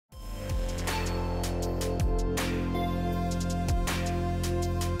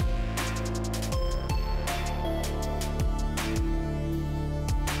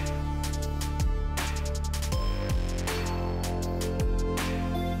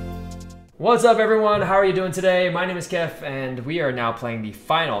What's up everyone, how are you doing today? My name is Kef and we are now playing the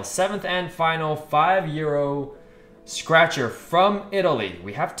final, 7th and final €5 scratcher from Italy.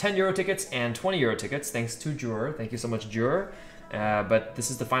 We have €10 tickets and €20 tickets thanks to Jur. Thank you so much Jur. But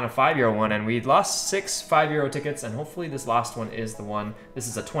this is the final €5 one and we lost 6 €5 tickets and hopefully this last one is the one. This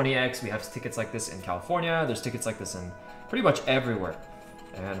is a 20x, we have tickets like this in California, there's tickets like this in pretty much everywhere.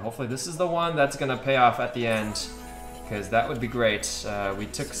 And hopefully this is the one that's gonna pay off at the end, because that would be great. We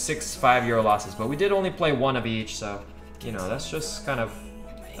took 6 €5 losses, but we did only play one of each, so you know that's just kind of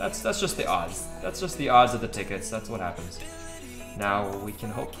that's just the odds. That's just the odds of the tickets. That's what happens. Now we can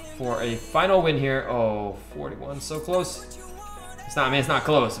hope for a final win here. Oh, 41, so close. It's not. I mean, it's not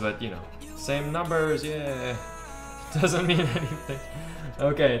close, but you know, same numbers. Yeah, doesn't mean anything.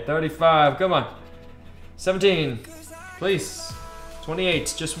 Okay, 35. Come on. 17, please.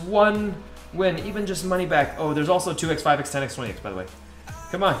 28. Just one win, even just money back. Oh, there's also 2x, 5x, 10x, 20x, by the way.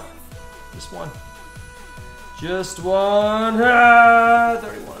 Come on. Just one. Just one. Ah,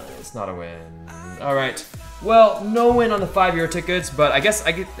 31. It's not a win. All right. Well, no win on the €5 tickets, but I guess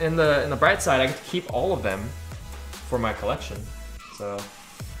I get in the bright side, I get to keep all of them for my collection. So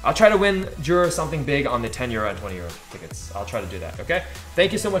I'll try to win Jura something big on the €10 and €20 tickets. I'll try to do that, okay?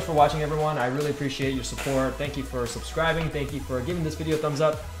 Thank you so much for watching, everyone. I really appreciate your support. Thank you for subscribing. Thank you for giving this video a thumbs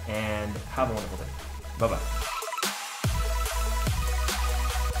up, and have a wonderful day. Bye-bye.